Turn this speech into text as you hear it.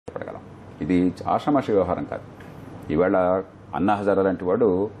ఇది ఆషామాషి వ్యవహారం కాదు. ఈవేళ అన్నా హజారా లాంటి వాడు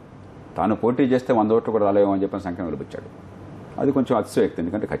తాను పోటీ చేస్తే 100 ఓట్లు కూడా రాలేమో అని చెప్పిన సంఖ్య నిలిపించాడు. అది కొంచెం అతిశయోక్తి,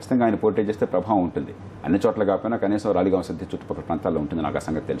 ఎందుకంటే ఖచ్చితంగా ఆయన పోటీ చేస్తే ప్రభావం ఉంటుంది. అన్ని చోట్ల కాకపోయినా కనీసం రాలిగాం సిద్ధి చుట్టుపక్కల ప్రాంతాల్లో ఉంటుంది, నాకు ఆ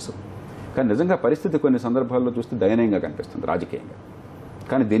సంగతి తెలుసు. కానీ నిజంగా పరిస్థితి కొన్ని సందర్భాల్లో చూస్తే దయనీయంగా కనిపిస్తుంది రాజకీయంగా.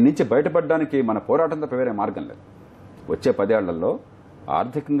 కానీ దీని నుంచి బయటపడడానికి మన పోరాటం తప్ప వేరే మార్గం లేదు. వచ్చే 10 ఏళ్లలో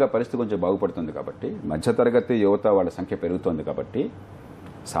ఆర్థికంగా పరిస్థితి కొంచెం బాగుపడుతుంది కాబట్టి, మధ్యతరగతి యువత వాళ్ళ సంఖ్య పెరుగుతోంది కాబట్టి,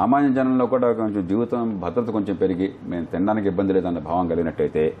 సామాన్య జనంలో కూడా కొంచెం జీవితం భద్రత కొంచెం పెరిగి మేము తినడానికి ఇబ్బంది లేదన్న భావం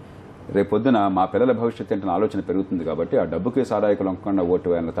కలిగినట్టయితే రేపొద్దున మా పిల్లల భవిష్యత్తు ఏంటన్న ఆలోచన పెరుగుతుంది. కాబట్టి ఆ డబ్బుకి సారాయికులు అమ్మకుండా ఓటు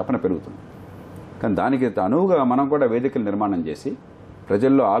వేయాలన్న తపన పెరుగుతుంది. కానీ దానికి అనువుగా మనం కూడా వేదికలు నిర్మాణం చేసి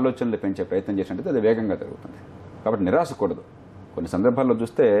ప్రజల్లో ఆలోచనలు పెంచే ప్రయత్నం చేసినట్టయితే అది వేగంగా జరుగుతుంది. కాబట్టి నిరాశకూడదు. కొన్ని సందర్భాల్లో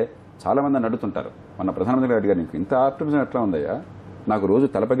చూస్తే చాలామంది అడుగుతుంటారు, మన ప్రధానమంత్రి గారు అడిగారు, ఇంత ఆప్టిమిజం ఎట్లా ఉందయ్యా, నాకు రోజు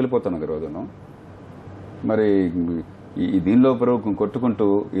తలపగిలిపోతున్నది రోజును, మరి ఈ దీనిలో కొట్టుకుంటూ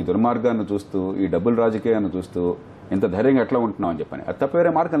ఈ దుర్మార్గాన్ని చూస్తూ ఈ డబ్బుల రాజకీయాన్ని చూస్తూ ఇంత ధైర్యంగా ఎట్లా ఉంటున్నాం అని చెప్పని. అది తప్ప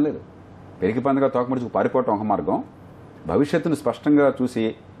వేరే మార్గం లేదు. పెరిగి పందుగా తోకముడుచుకు పారిపోవటం ఒక మార్గం, భవిష్యత్తును స్పష్టంగా చూసి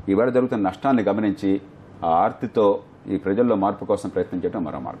ఈవేళ జరుగుతున్న నష్టాన్ని గమనించి ఆ ఆర్తితో ఈ ప్రజల్లో మార్పు కోసం ప్రయత్నం చేయడం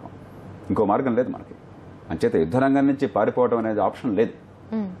మరో మార్గం. ఇంకో మార్గం లేదు మనకి. అంచేత యుద్ధరంగం నుంచి పారిపోవడం అనేది ఆప్షన్ లేదు.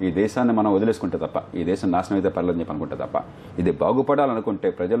 ఈ దేశాన్ని మనం వదిలేసుకుంటే తప్ప, ఈ దేశం నాశనం అయితే పర్లేదని చెప్పి అనుకుంటే తప్ప, ఇది బాగుపడాలనుకుంటే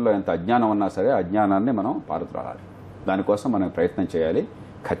ప్రజల్లో ఎంత అజ్ఞానం ఉన్నా సరే అజ్ఞానాన్ని మనం పారద్రోలాలి. దానికోసం మనం ప్రయత్నం చేయాలి.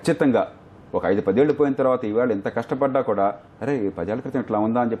 ఖచ్చితంగా ఒక 5-10 ఏళ్లు పోయిన తర్వాత ఈవేళ ఎంత కష్టపడ్డా కూడా అరే 10 ఏళ్ల క్రితం ఇట్లా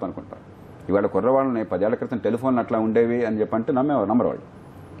ఉందా అని చెప్పి అనుకుంటారు. ఈవేళ కుర్రవాళ్ళని 10 ఏళ్ల క్రితం టెలిఫోన్లు అట్లా ఉండేవి అని చెప్పంటే నమ్మరు.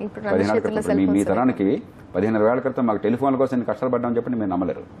 15 ఏళ్ల క్రితం మీ తరానికి 15 ఏళ్ల క్రితం మాకు టెలిఫోన్ల కోసం ఎన్ని కష్టాలు పడ్డామని చెప్పండి మీరు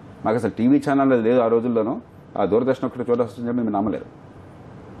నమ్మలేరు. మాకు అసలు టీవీ ఛానల్ లేదు ఆ రోజుల్లోనూ, ఆ దూరదర్శన్ ఒకటి చూడాల్సి చెప్పి మీరు నమ్మలేరు.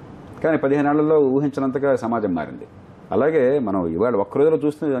 కానీ 15 ఏళ్లలో ఊహించినంతగా సమాజం మారింది. అలాగే మనం ఇవాళ ఒక్క రోజులో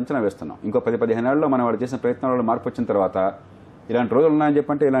చూస్తే అంచనా వేస్తున్నాం. ఇంకో 10-15 ఏళ్లలో మనం వాళ్ళు చేసిన ప్రయత్నాలలో మార్పు వచ్చిన తర్వాత ఇలాంటి రోజులు ఉన్నాయని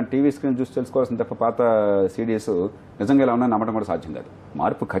చెప్పంటే ఇలాంటి టీవీ స్క్రీన్ చూసి తెలుసుకోవాల్సిన తప్ప పాత సీడీస్ నిజంగా ఇలా ఉన్నాయని నమ్మడం కూడా సాధ్యం కాదు.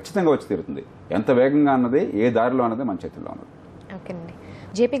 మార్పు ఖచ్చితంగా వచ్చి తీరుతుంది. ఎంత వేగంగా అన్నది, ఏ దారిలో అన్నది మన చేతుల్లో ఉన్నది. ఓకేనండి.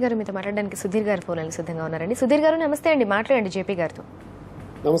 జేపీ గారు మీతో మాట్లాడడానికి సుధీర్ గారు ఫోన్ సిద్ధంగా ఉన్నారండి. సుధీర్ గారు నమస్తే అండి, మాట్లాడండి జేపీ గారితో.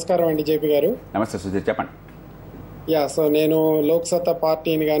 నమస్కారం అండి జేపీ గారు. నమస్తే సుధీర్, చెప్పండి. సో నేను లోక్ సత్తా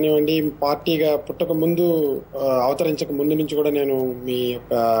పార్టీని కానివ్వండి, పార్టీగా పుట్టక ముందు అవతరించక ముందు నుంచి కూడా నేను మీ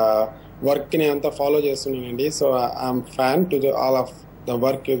యొక్క వర్క్ ని అంతా ఫాలో చేస్తున్నానండి. So I'm fan to all of the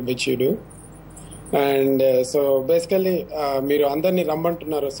work which you do. And so basically మీరు అందరినీ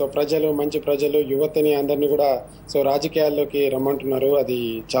రమ్మంటున్నారు. సో మంచి ప్రజలు యువతని అందరినీ కూడా సో రాజకీయాల్లోకి రమ్మంటున్నారు. అది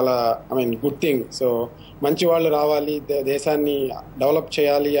చాలా గుడ్ థింగ్. సో మంచి వాళ్ళు రావాలి, దేశాన్ని డెవలప్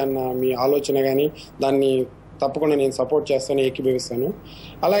చేయాలి అన్న మీ ఆలోచన కానీ దాన్ని తప్పకుండా నేను సపోర్ట్ చేస్తాను, ఏకీభవిస్తాను.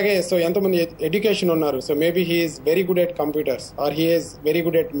 అలాగే సో ఎంతమంది ఎడ్యుకేషన్ ఉన్నారు. So maybe he's very good at computers are he's very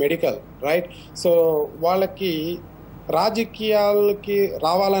good at medical, right? So వాళ్ళకి రాజకీయాలకి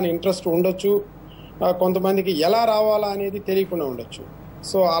రావాలని ఇంట్రెస్ట్ ఉండొచ్చు, కొంతమందికి ఎలా రావాలా అనేది తెలియకుండా ఉండొచ్చు.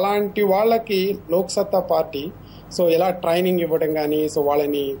 సో అలాంటి వాళ్ళకి లోక్ సత్తా పార్టీ సో ఎలా ట్రైనింగ్ ఇవ్వడం కానీ, సో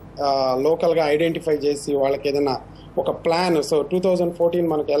వాళ్ళని లోకల్గా ఐడెంటిఫై చేసి వాళ్ళకి ఏదైనా ఒక ప్లాన్. సో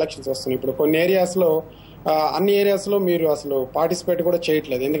 2014 మనకు ఎలక్షన్స్ వస్తున్నాయి. ఇప్పుడు కొన్ని ఏరియాస్లో అన్ని ఏరియాస్లో మీరు అసలు పార్టిసిపేట్ కూడా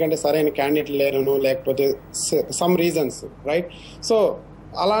చేయట్లేదు, ఎందుకంటే సరైన క్యాండిడేట్ లేరను, లేకపోతే సమ్ రీజన్స్, రైట్? సో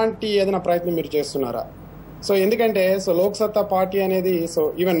అలాంటి ఏదైనా ప్రయత్నం మీరు చేస్తున్నారా? సో ఎందుకంటే సో లోక్ సత్తా పార్టీ అనేది so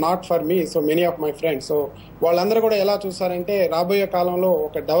even not for me, so many of my friends, so వాళ్ళందరూ కూడా ఎలా చూస్తారంటే రాబోయే కాలంలో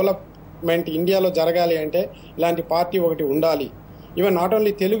ఒక డెవలప్మెంట్ ఇండియాలో జరగాలి అంటే ఇలాంటి పార్టీ ఒకటి ఉండాలి. Even not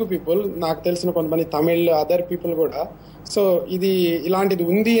only Telugu people, నాకు తెలిసిన కొంతమంది తమిళ్ అదర్ పీపుల్ కూడా సో ఇలాంటిది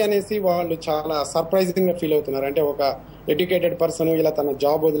ఉంది అనేసి వాళ్ళు చాలా సర్ప్రైజింగ్ గా ఫీల్ అవుతున్నారు. అంటే ఒక ఎడ్యుకేటెడ్ పర్సన్ ఇలా తన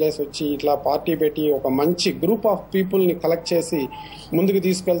జాబ్ వదిలేసి వచ్చి ఇట్లా పార్టీ పెట్టి ఒక మంచి గ్రూప్ ఆఫ్ పీపుల్ ని కలెక్ట్ చేసి ముందుకు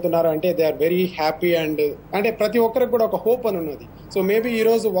తీసుకెళ్తున్నారు అంటే they are very happy. And అంటే ప్రతి ఒక్కరికి కూడా ఒక హోప్ అని ఉన్నది. సో మేబీ ఈ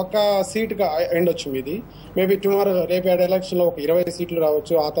రోజు ఒక సీట్ గా ఎండొచ్చు మీది, మేబీ టుమారో రేపు ఎలక్షన్ లో ఒక 20 సీట్లు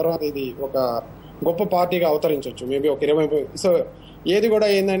రావచ్చు. ఆ తర్వాత ఇది ఒక గొప్ప పార్టీగా అవతరించవచ్చు, మేబీ ఒక 20. సో ఏది కూడా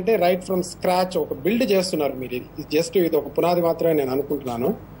ఏంటంటే రైట్ ఫ్రమ్ స్క్రాచ్ ఒక బిల్డ్ చేస్తున్నారు మీరు. జస్ట్ ఇది ఒక పునాది మాత్రమే నేను అనుకుంటున్నాను.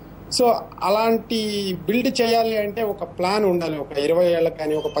 సో అలాంటి బిల్డ్ చేయాలి అంటే ఒక ప్లాన్ ఉండాలి. ఒక 20 ఏళ్ళకి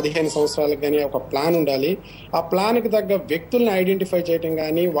కానీ ఒక 15 సంవత్సరాలకు కానీ ఒక ప్లాన్ ఉండాలి. ఆ ప్లాన్కి తగ్గ వ్యక్తుల్ని ఐడెంటిఫై చేయడం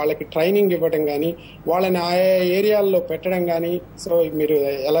కానీ, వాళ్ళకి ట్రైనింగ్ ఇవ్వడం కానీ, వాళ్ళని ఆయా ఏరియాల్లో పెట్టడం కానీ, సో మీరు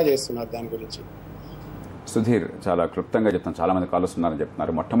ఎలా చేస్తున్నారు దాని గురించి? సుధీర్, చాలా క్లుప్తంగా చెప్తాను, చాలా మంది కాల్ వస్తున్నారని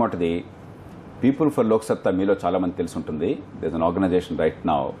చెప్తున్నారు. మొట్టమొదటిది పీపుల్ ఫర్ లోక్ సత్తా మీలో చాలా మంది తెలిసి ఉంటుంది. There an organisation right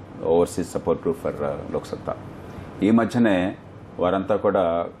now, overseas support group for Lok సత్తా. ఈ మధ్యనే వారంతా కూడా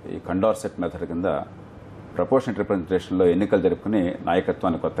ఈ కండోర్ సెట్ మెథడ్ కింద ప్రపోర్షనల్ రిప్రజెంటేషన్లో ఎన్నికలు జరుపుకుని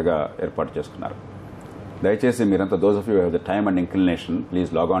నాయకత్వాన్ని కొత్తగా ఏర్పాటు చేసుకున్నారు. దయచేసి మీరంతా those of you have the time and inclination,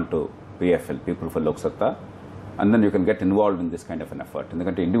 please log on to PFL, people for Lok సత్తా, and then you can get involved in this kind of an effort.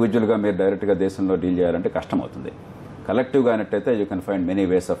 ఎందుకంటే ఇండివిజువల్గా మీరు డైరెక్ట్గా దేశంలో డీల్ చేయాలంటే కష్టం అవుతుంది. కలెక్టివ్గా అయినట్టయితే you can find many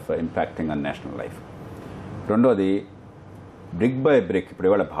ways of impacting on national life. రెండోది బ్రిక్ బై బ్రిక్ ఇప్పుడు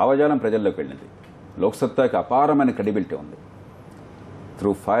ఇవాళ భావజాలం ప్రజల్లోకి వెళ్ళింది. లోక్సత్తాకి అపారమైన క్రెడిబిలిటీ ఉంది.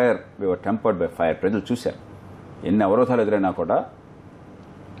 Through fire we are tempered by fire. ప్రజలు చూశారు. ఎన్ని అవరోధాలు ఎదురైనా కూడా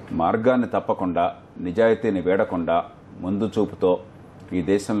మార్గాన్ని తప్పకుండా, నిజాయితీని వేడకుండా, ముందు చూపుతో ఈ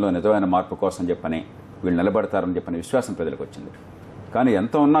దేశంలో నిజమైన మార్పు కోసం చెప్పని వీళ్ళు నిలబడతారని చెప్పని విశ్వాసం ప్రజలకు వచ్చింది. కానీ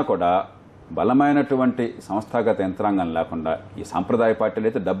ఎంత ఉన్నా కూడా బలమైనటువంటి సంస్థాగత యంత్రాంగం లేకుండా ఈ సాంప్రదాయ పార్టీలు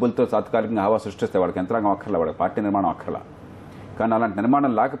అయితే డబ్బులతో తాత్కాలికంగా హవా సృష్టిస్తే వాళ్ళకి యంత్రాంగం అక్కర్లా, వాళ్ళకి పార్టీ నిర్మాణం అక్కర్లా. కానీ అలాంటి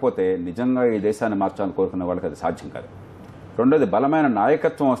నిర్మాణం లేకపోతే నిజంగా ఈ దేశాన్ని మార్చాలని కోరుకునే వాళ్ళకి అది సాధ్యం కాదు. రెండోది బలమైన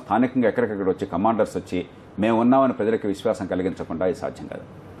నాయకత్వం స్థానికంగా ఎక్కడికక్కడ వచ్చి కమాండర్స్ వచ్చి మేము ఉన్నామని ప్రజలకు విశ్వాసం కలిగించకుండా ఇది సాధ్యం కాదు.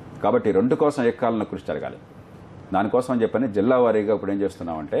 కాబట్టి రెండు కోసం ఎక్కాలని కృషి జరగాలి. దానికోసం అని చెప్పని జిల్లా వారీగా ఇప్పుడు ఏం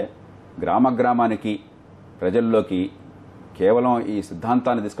చేస్తున్నామంటే గ్రామ గ్రామానికి ప్రజల్లోకి కేవలం ఈ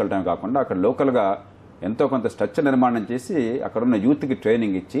సిద్ధాంతాన్ని తీసుకెళ్ళడమే కాకుండా అక్కడ లోకల్గా ఎంతో కొంత స్ట్రక్చర్ నిర్మాణం చేసి అక్కడున్న యూత్కి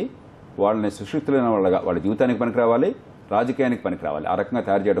ట్రైనింగ్ ఇచ్చి వాళ్ళని సుశిక్షితులైన వాళ్ళ జీవితానికి పనికి రావాలి, రాజకీయానికి పనికి రావాలి. ఆ రకంగా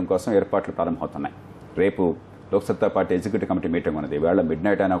తయారు చేయడం కోసం ఏర్పాట్లు ప్రారంభమవుతున్నాయి. రేపు Loksatta party executive committee meeting ఉన్నది. వేళ మిడ్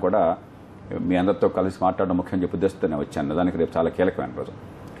నైట్ అయినా కూడా మీ అందరితో కలిసి మాట్లాడడం ముఖ్యం చెప్పి ఉద్దేశంతో వచ్చాను. దానికి రేపు చాలా కీలకమైన రోజు.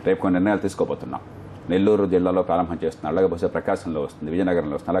 రేపు కొన్ని నిర్ణయాలు తీసుకోబోతున్నాం. నెల్లూరు జిల్లాలో ప్రారంభం చేస్తున్నాం, అలాగే బహుశా ప్రకాశంలో వస్తుంది,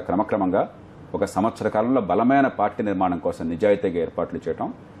 విజయనగరంలో వస్తుంది. అలా క్రమక్రమంగా ఒక సంవత్సర కాలంలో బలమైన పార్టీ నిర్మాణం కోసం నిజాయితీగా ఏర్పాట్లు చేయడం,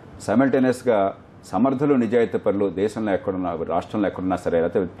 సైమల్టేనియస్గా సమర్థులు నిజాయితీ పరులు దేశంలో ఎక్కడున్నా, రాష్ట్రంలో ఎక్కడున్నా సరే,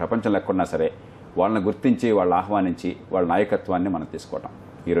 లేకపోతే ప్రపంచంలో ఎక్కడున్నా సరే వాళ్ళని గుర్తించి, వాళ్ళని ఆహ్వానించి వాళ్ళ నాయకత్వాన్ని మనం తీసుకోవటం.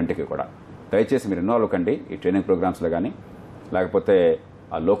 ఈ రెండుకి కూడా దయచేసి మీరు ఇన్వాల్వ్ కండి. ఈ ట్రైనింగ్ ప్రోగ్రామ్స్లో కానీ లేకపోతే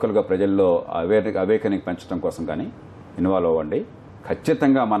ఆ లోకల్గా ప్రజల్లో అవేకనింగ్ పెంచడం కోసం కానీ ఇన్వాల్వ్ అవ్వండి.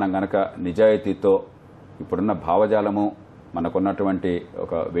 ఖచ్చితంగా మనం గనక నిజాయితీతో ఇప్పుడున్న భావజాలము, మనకున్నటువంటి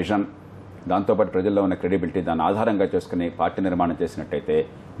ఒక విజన్, దాంతోపాటు ప్రజల్లో ఉన్న క్రెడిబిలిటీ దాన్ని ఆధారంగా చేసుకుని పార్టీ నిర్మాణం చేసినట్టయితే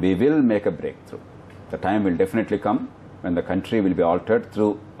we will make a break through. The time will definitely come when the country will be altered through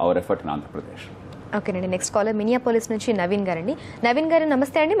our effort in Andhra Pradesh. ఓకేనండి. నెక్స్ట్ కాలర్ మినియాపోలిస్ నుంచి నవీన్ గారండి. నవీన్ గారు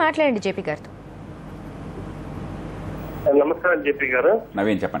నమస్తే అండి, మాట్లాడండి జేపీ గారితో. నమస్కారం జేపీ గారు.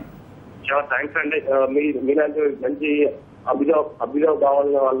 నవీన్ చెప్పండి. చాలా థ్యాంక్స్ అండి. మీలాంటి మంచి అభిజావ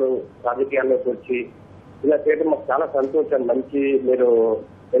భావాల వాళ్ళు రాజకీయాల్లోకి వచ్చి ఇలా చేయడం మాకు చాలా సంతోషం. మీరు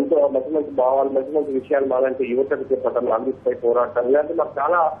ఎంతో మంచి మంచి భావాలు, మంచి మంచి విషయాలు మాలాంటి యువతకు చెప్పడం, అందిస్తాయి పోరాటం ఇలాంటి మాకు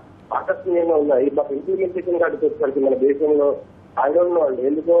చాలా ఆకర్షణీయంగా ఉన్నాయి. మాకు ఇంప్లిమెంటేషన్ కాడికి వచ్చేసరికి మన దేశంలో ఐ డోంట్ నో అండి,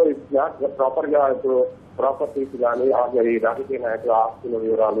 ఎందుకో ఇట్స్ నాట్ ప్రాపర్ గా ఇప్పుడు ప్రాపర్టీస్ కానీ రాజకీయ నాయకుల ఆస్తుల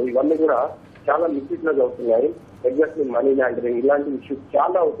వివరాలు ఇవన్నీ కూడా చాలా లిక్విడ్ లో అవుతున్నాయి. ఎగ్జాక్ట్లీ మనీ లాండరింగ్ ఇలాంటి ఇష్యూస్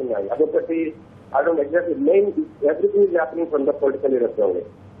చాలా అవుతున్నాయి. అదొకటి. I don't exactly main everything is happening from the political leaders only.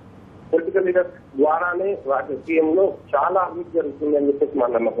 Political leaders ద్వారానే రాజకీయంలో చాలా అభివృద్ధి జరుగుతుంది అని చెప్పేసి మా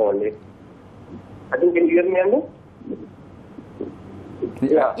నమ్మకం అండి. ఐ థింక్ ఇయర్ మీ అండి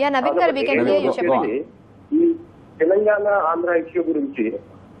ఈ తెలంగాణ ఆంధ్ర ఇష్యూ గురించి.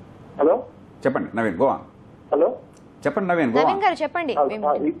 హలో చెప్పండి నవీన్, గో ఆన్. హలో చెప్పండి నవీన్, చెప్పండి.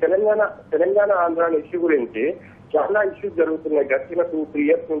 ఈ తెలంగాణ ఆంధ్ర ఇష్యూ గురించి చాలా ఇష్యూస్ జరుగుతున్నాయి. గడిచిన 2-3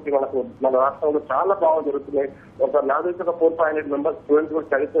 years నుంచి మన రాష్ట్రంలో చాలా బాగా జరుగుతున్నాయి. నాకు తెలిసి ఒక 400-500 మెంబర్స్ స్టూడెంట్స్ కూడా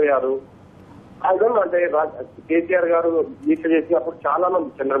చనిపోయారు. అంటే కేసీఆర్ గారు దీక్ష చేసినప్పుడు చాలా మంది,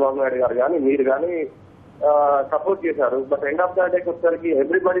 చంద్రబాబు నాయుడు గారు కానీ మీరు కానీ సపోర్ట్ చేశారు. బట్ ఎండ్ ఆఫ్ ద డేకి వచ్చేసరికి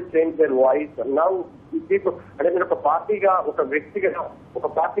everybody change their voice. Now people అంటే మీరు ఒక పార్టీగా, ఒక వ్యక్తిగా, ఒక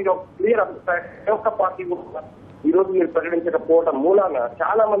పార్టీగా క్లియర్ అభిప్రాయం ఒక పార్టీ ఈ రోజు మీరు ప్రకటించకపోవడం మూలాన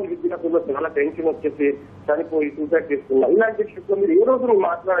చాలా మంది విద్యార్థుల్లో చాలా టెన్షన్ వచ్చేసి చనిపోయి సూసైడ్ చేస్తున్నారు. ఇలాంటి ఇష్యూస్ మీరు ఏ రోజు మీరు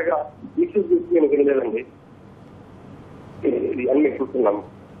మాట్లాడగా ఇష్యూస్ చూసి నేను వినలేదండి. అన్ని చూస్తున్నాము.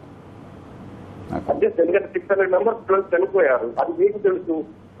 అదే ఎందుకంటే 600 మెంబర్స్ చనిపోయారు, అది మీకు తెలుసు.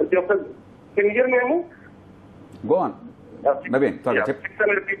 ప్రతి ఒక్క మేము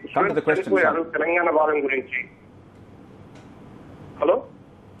 600 చనిపోయారు తెలంగాణ భాగం గురించి. హలో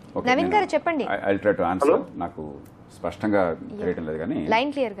నవీన్ గారు చెప్పండి. I try to answer. నాకు స్పష్టంగా తెలియటం లేదు కానీ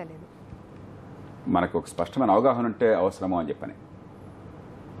లైన్ క్లియర్ గా లేదు. మనకు ఒక స్పష్టమైన అవగాహన ఉంటే అవసరమో అని చెప్పని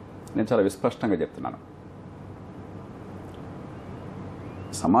నేను చాలా విస్పష్టంగా చెప్తున్నాను.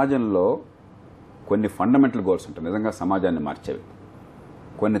 సమాజంలో కొన్ని ఫండమెంటల్ గోల్స్ ఉంటాయి, నిజంగా సమాజాన్ని మార్చేవి.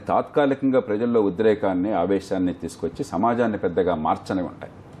 కొన్ని తాత్కాలికంగా ప్రజల్లో ఉద్రేకాన్ని, ఆవేశాన్ని తీసుకొచ్చి సమాజాన్ని పెద్దగా మార్చనివి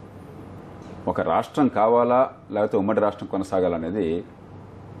ఉంటాయి. ఒక రాష్ట్రం కావాలా లేకపోతే ఉమ్మడి రాష్ట్రం కొనసాగాలనేది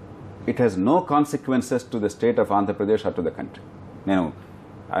it has no consequences to the state of Andhra Pradesh are to the country. నేను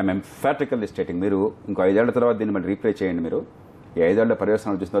ఐఎమ్ ఎంఫాటికల్లీ స్టేటింగ్. మీరు ఇంకో 5 ఏళ్ల తర్వాత దీన్ని మళ్ళీ రీప్లే చేయండి. మీరు ఈ 5 ఏళ్ల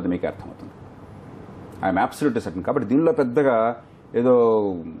పర్యవసనాలు చూసిన తర్వాత మీకే అర్థమవుతుంది. I'm absolutely certain. కాబట్టి దీనిలో పెద్దగా ఏదో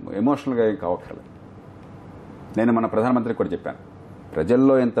ఎమోషనల్గా ఏం కావక్కర్లేదు. నేను మన ప్రధానమంత్రికి కూడా చెప్పాను,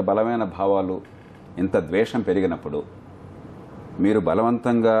 ప్రజల్లో ఎంత బలమైన భావాలు, ఇంత ద్వేషం పెరిగినప్పుడు మీరు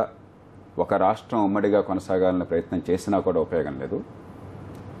బలవంతంగా ఒక రాష్ట్రం ఉమ్మడిగా కొనసాగాలని ప్రయత్నం చేసినా కూడా ఉపయోగం లేదు.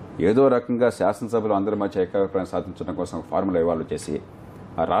 ఏదో రకంగా శాసనసభలో అందరి మధ్య ఏకాభిప్రాయం సాధించడం కోసం ఫార్ములా ఇవాళ చేసి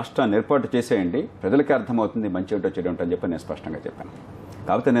ఆ రాష్ట్రాన్ని ఏర్పాటు చేసేయండి, ప్రజలకే అర్థమవుతుంది మంచి ఏంటో చెడు ఏంటో అని చెప్పి నేను స్పష్టంగా చెప్పాను.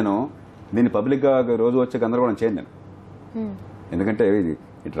 కాకపోతే నేను దీన్ని పబ్లిక్గా రోజు వచ్చే గందరగోళం చేయను నేను. ఎందుకంటే ఇది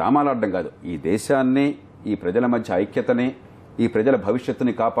డ్రామాలు ఆడడం కాదు. ఈ దేశాన్ని, ఈ ప్రజల మధ్య ఐక్యతని, ఈ ప్రజల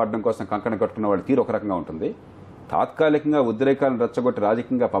భవిష్యత్తుని కాపాడడం కోసం కంకణ కట్టుకున్న వాడి తీరు ఒక రకంగా ఉంటుంది. తాత్కాలికంగా ఉద్రేకాలను రెచ్చగొట్టి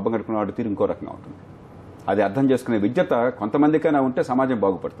రాజకీయంగా పబ్బం కట్టుకున్న వాడి తీరు ఇంకో రకంగా ఉంటుంది. అది అర్థం చేసుకునే విద్యత కొంతమందికైనా ఉంటే సమాజం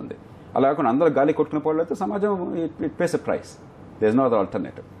బాగుపడుతుంది. అలా కాకుండా అందరూ గాలి కొట్టుకునే వాళ్ళు అయితే సమాజం it face a price. There is no other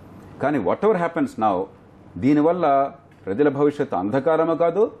alternative. కానీ వాట్ ఎవర్ హ్యాపెన్స్ నౌ, దీనివల్ల ప్రజల భవిష్యత్తు అంధకారమో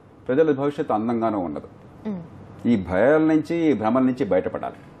కాదు, ప్రజల భవిష్యత్తు అందంగానూ ఉండదు. ఈ భయాల నుంచి, ఈ భ్రమల నుంచి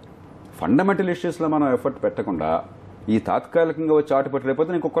బయటపడాలి. ఫండమెంటల్ ఇష్యూస్లో మనం ఎఫర్ట్ పెట్టకుండా ఈ తాత్కాలికంగా వచ్చి ఆటుపట్టి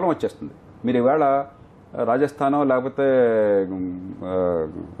రేపోతే ఇంకొక కులం వచ్చేస్తుంది. మీరు ఈవేళ రాజస్థానో లేకపోతే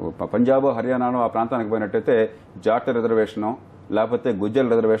పంజాబో హర్యానానో ఆ ప్రాంతానికి పోయినట్టయితే జాట్ రిజర్వేషనో లేకపోతే గుజ్జల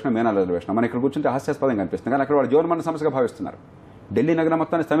రిజర్వేషన్, మీనాల రిజర్వేషన్ మన ఇక్కడ కూర్చుంటే హాస్యాస్పదంగా అనిపిస్తుంది. కానీ అక్కడ వాళ్ళు జీవనమరణ సమస్యగా భావిస్తున్నారు. ఢిల్లీ నగరం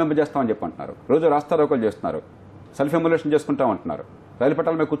మొత్తాన్ని స్తంభింపజేస్తామని చెప్పి అంటున్నారు. రోజు రాస్తారోకలు చేస్తున్నారు, సెల్ఫ్ ఎమ్యులేషన్ చేసుకుంటా ఉంటున్నారు, రైలు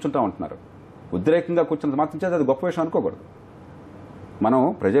పట్టాల మీద కూర్చుంటా ఉంటున్నారు. ఉద్రేకంగా కూర్చున్నది మాత్రం చేస్తే అది గొప్ప విషయం అనుకోకూడదు. మనం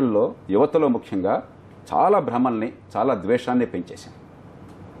ప్రజల్లో, యువతలో ముఖ్యంగా చాలా భ్రమల్ని, చాలా ద్వేషాన్ని పెంచేశాం.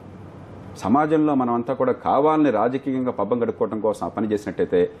 సమాజంలో మనం అంతా కూడా కావాలని రాజకీయంగా పబ్బం గడుపుకోవడం కోసం పని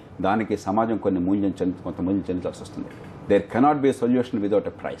చేసినట్టయితే దానికి సమాజం కొంత మూల్యం చెల్లించాల్సి వస్తుంది. There cannot be a solution without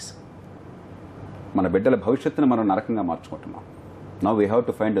a price. మన బిడ్డల భవిష్యత్తును మనం నరకంగా మార్చుకుంటున్నాం. Now we have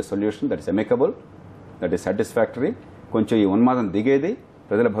to find a solution that is amicable, that is satisfactory. కొంచెం ఈ ఉన్మాదం దిగేది,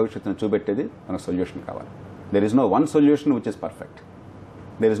 ప్రజల భవిష్యత్తును చూపెట్టేది మనకు సొల్యూషన్ కావాలి. There is no one solution which is perfect.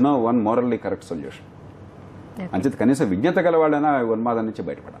 There is no one morally correct solution. అంచేత కనీసం విజ్ఞత గల వాళ్ళైనా ఉన్మాదం నుంచి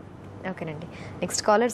బయటపడాలి. ఓకేనండి. Next caller